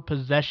per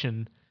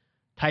possession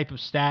type of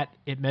stat.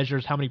 It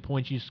measures how many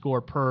points you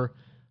score per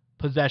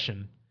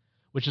possession,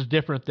 which is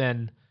different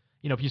than,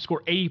 if you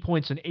score 80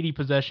 points in 80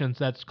 possessions,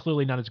 that's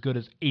clearly not as good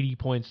as 80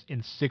 points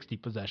in 60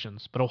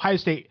 possessions. But Ohio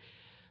State,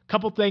 a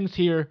couple things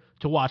here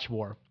to watch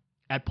for.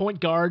 At point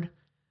guard,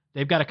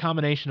 they've got a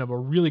combination of a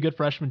really good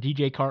freshman,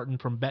 DJ Carton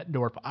from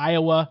Bettendorf,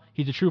 Iowa.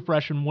 He's a true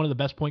freshman, one of the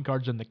best point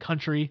guards in the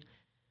country.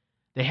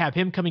 They have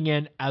him coming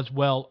in as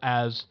well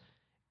as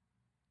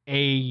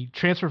a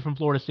transfer from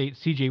Florida State,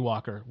 CJ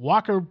Walker.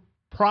 Walker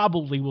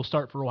probably will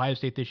start for Ohio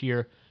State this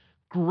year.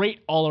 Great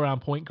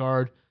all-around point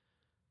guard.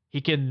 He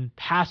can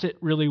pass it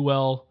really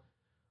well.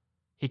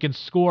 He can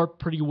score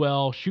pretty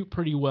well, shoot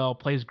pretty well,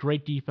 plays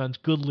great defense,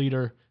 good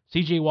leader.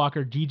 CJ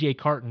Walker, DJ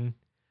Carton.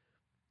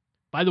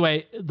 By the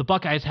way, the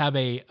Buckeyes have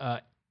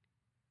a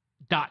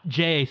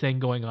 .J thing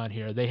going on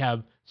here. They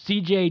have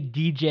CJ,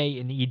 DJ,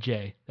 and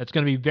EJ. That's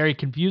going to be very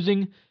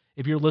confusing.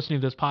 If you're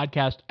listening to this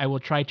podcast, I will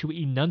try to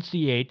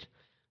enunciate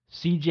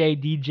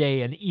CJ,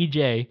 DJ, and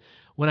EJ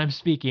when I'm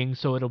speaking,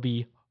 so it'll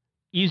be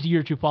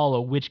easier to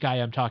follow which guy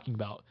I'm talking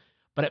about.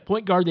 But at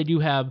point guard, they do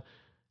have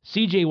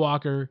CJ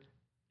Walker,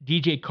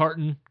 DJ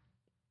Carton.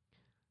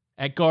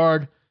 At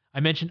guard, I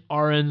mentioned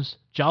Ahrens.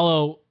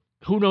 Jallow,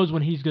 who knows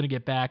when he's going to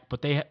get back,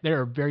 but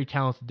they're very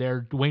talented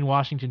there. Dwayne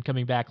Washington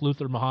coming back.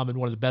 Luther Muhammad,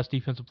 one of the best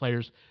defensive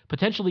players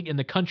potentially in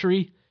the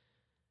country.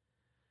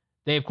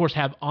 They, of course,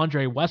 have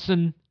Andre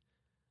Wesson.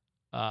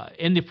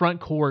 In the front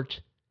court,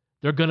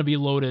 they're going to be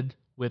loaded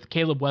with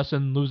Caleb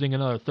Wesson losing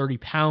another 30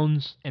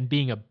 pounds and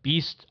being a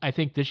beast, I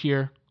think, this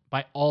year,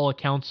 by all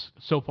accounts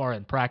so far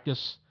in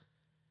practice.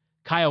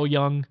 Kyle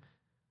Young,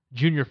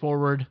 junior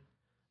forward.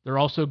 They're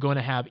also going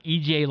to have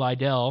E.J.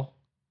 Liddell,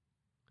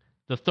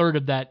 the third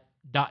of that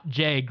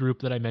 .J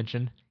group that I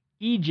mentioned.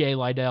 E.J.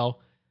 Liddell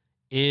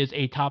is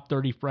a top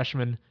 30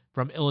 freshman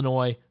from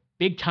Illinois,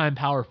 big-time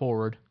power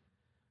forward.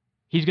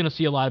 He's going to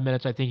see a lot of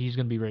minutes. I think he's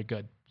going to be very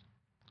good.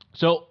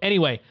 So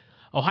anyway,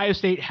 Ohio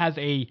State has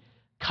a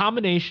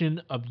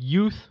combination of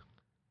youth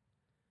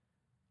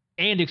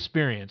and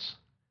experience.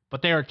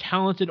 but they are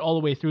talented all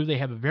the way through. They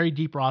have a very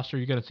deep roster.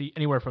 You're going to see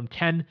anywhere from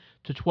 10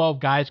 to 12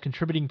 guys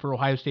contributing for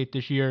Ohio State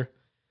this year.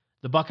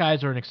 The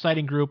Buckeyes are an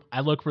exciting group.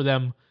 I look for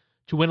them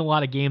to win a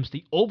lot of games.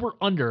 The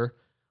over-under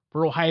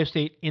for Ohio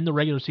State in the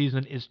regular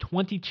season is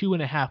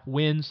 22.5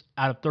 wins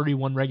out of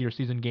 31 regular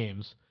season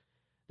games.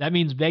 That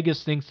means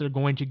Vegas thinks they're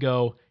going to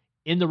go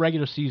in the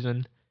regular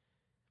season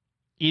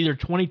either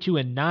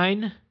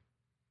 22-9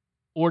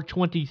 or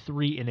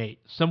 23-8,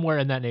 somewhere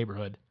in that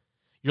neighborhood.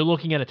 You're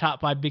looking at a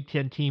top 5 Big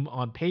Ten team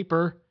on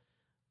paper.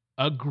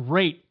 A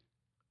great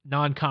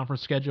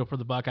non-conference schedule for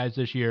the Buckeyes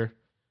this year.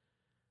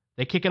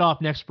 They kick it off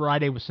next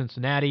Friday with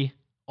Cincinnati.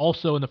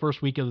 Also in the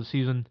first week of the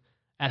season,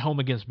 at home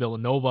against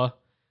Villanova.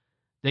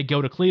 They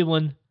go to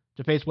Cleveland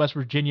to face West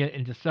Virginia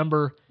in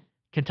December.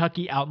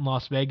 Kentucky out in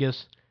Las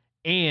Vegas.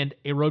 And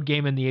a road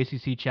game in the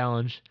ACC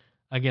Challenge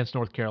against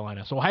North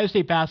Carolina. So Ohio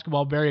State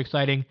basketball, very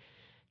exciting.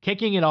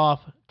 Tipping it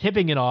off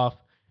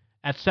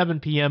at 7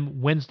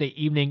 p.m. Wednesday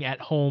evening at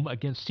home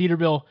against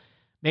Cedarville.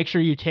 Make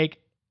sure you take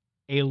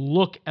a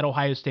look at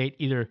Ohio State.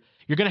 You're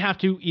going to have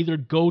to either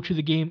go to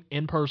the game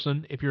in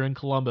person if you're in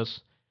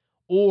Columbus,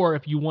 or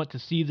if you want to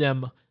see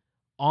them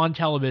on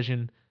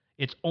television,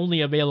 it's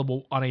only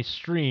available on a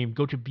stream.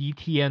 Go to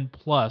BTN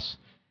Plus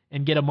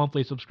and get a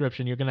monthly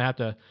subscription. You're going to have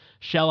to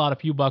shell out a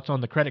few bucks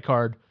on the credit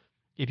card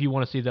if you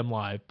want to see them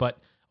live. But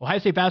Ohio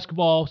State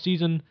basketball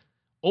season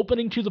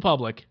opening to the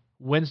public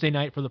Wednesday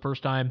night for the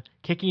first time,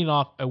 kicking it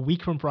off a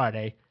week from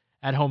Friday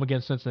at home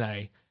against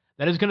Cincinnati.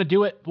 That is going to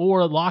do it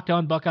for Locked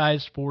On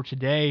Buckeyes for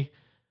today.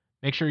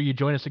 Make sure you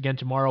join us again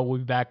tomorrow. We'll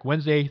be back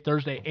Wednesday,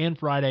 Thursday, and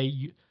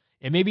Friday.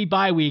 It may be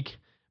bye week,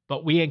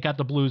 but we ain't got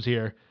the blues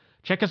here.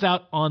 Check us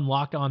out on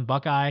Locked On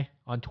Buckeye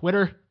on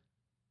Twitter.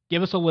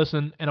 Give us a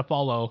listen and a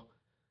follow.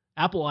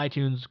 Apple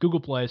iTunes, Google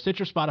Play,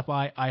 Stitcher,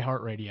 Spotify,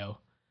 iHeartRadio.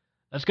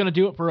 That's going to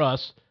do it for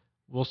us.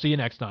 We'll see you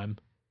next time.